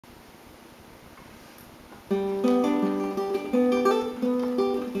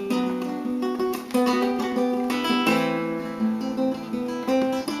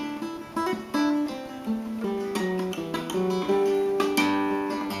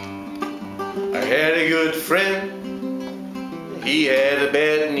I had a good friend, he had a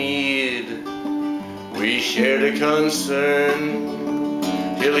bad need. We shared a concern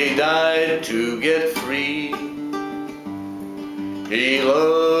till he died to get free. He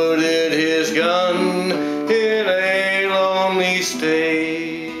loaded his gun in a lonely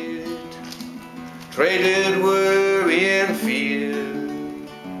state, traded worry and fear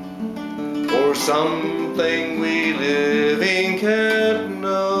for something we living can't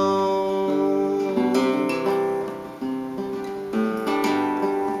know.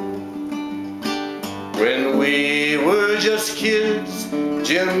 When we were just kids,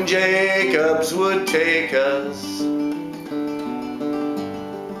 Jim Jacobs would take us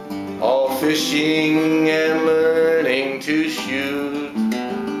all fishing and learning to shoot.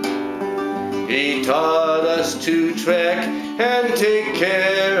 He taught us to track and take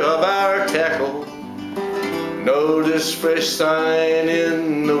care of our tackle, notice fresh sign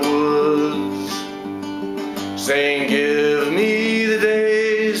in the woods, saying, "Give me the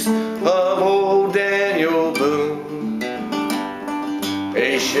days of old Daniel Boone,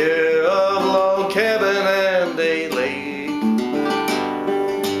 a share of log cabin and a lake,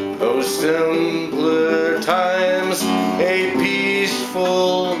 those simpler times, a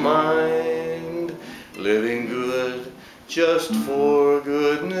peaceful mind, living good just for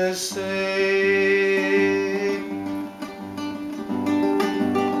goodness sake."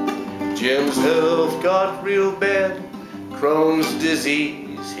 Jim's health got real bad, Crohn's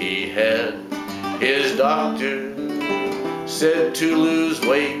disease he had. His doctor said to lose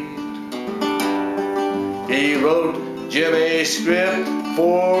weight. He wrote Jim a script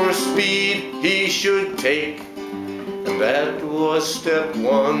for speed he should take, and that was step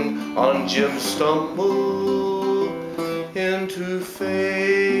one on Jim's stumble into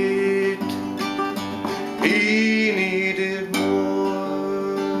fate. He needed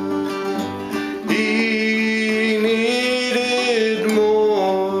more. He needed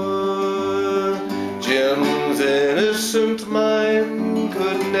more. Jim's innocent mind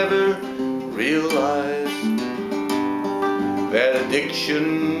could never realize that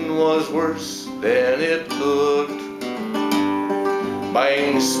addiction was worse than it looked.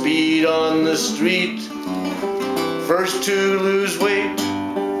 Buying speed on the street, first to lose weight,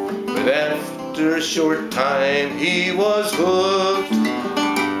 but after a short time he was hooked.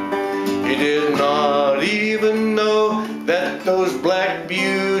 He did not even know that those black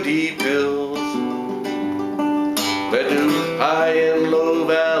beauty pills led to high and low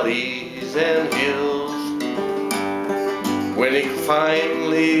valleys and hills. When he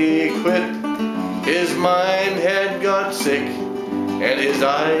finally quit, his mind had got sick, and his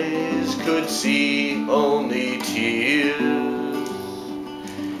eyes could see only tears.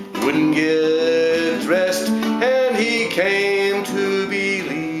 He wouldn't get dressed, and he came to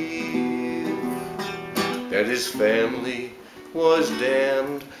believe that his family was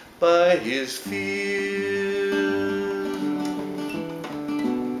damned by his fears.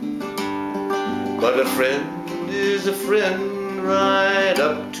 But a friend is a friend right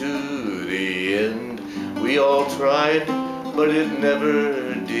up to the end. We all tried, but it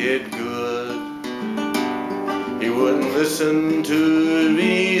never did good. He wouldn't listen to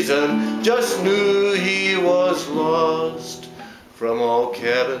reason, just knew he was lost from all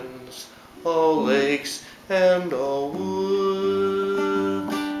cabins, all lakes, and all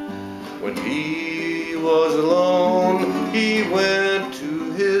woods. When he was alone, he went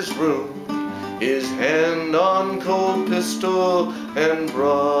to his room, his hand on cold pistol, and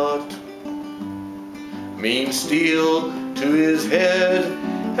brought mean steel to his head,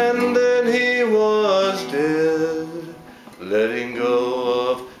 and then he was dead, letting go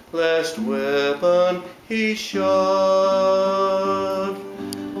of last weapon he shot,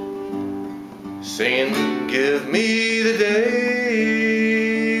 singing, "Give me the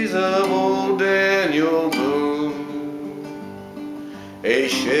days of old Daniel Boone, a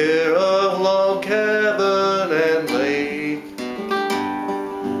share of log cabin and lake,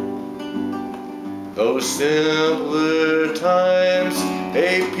 those simpler times,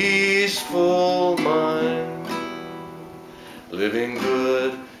 a peaceful mind, living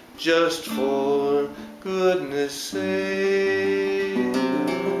good just for goodness sake."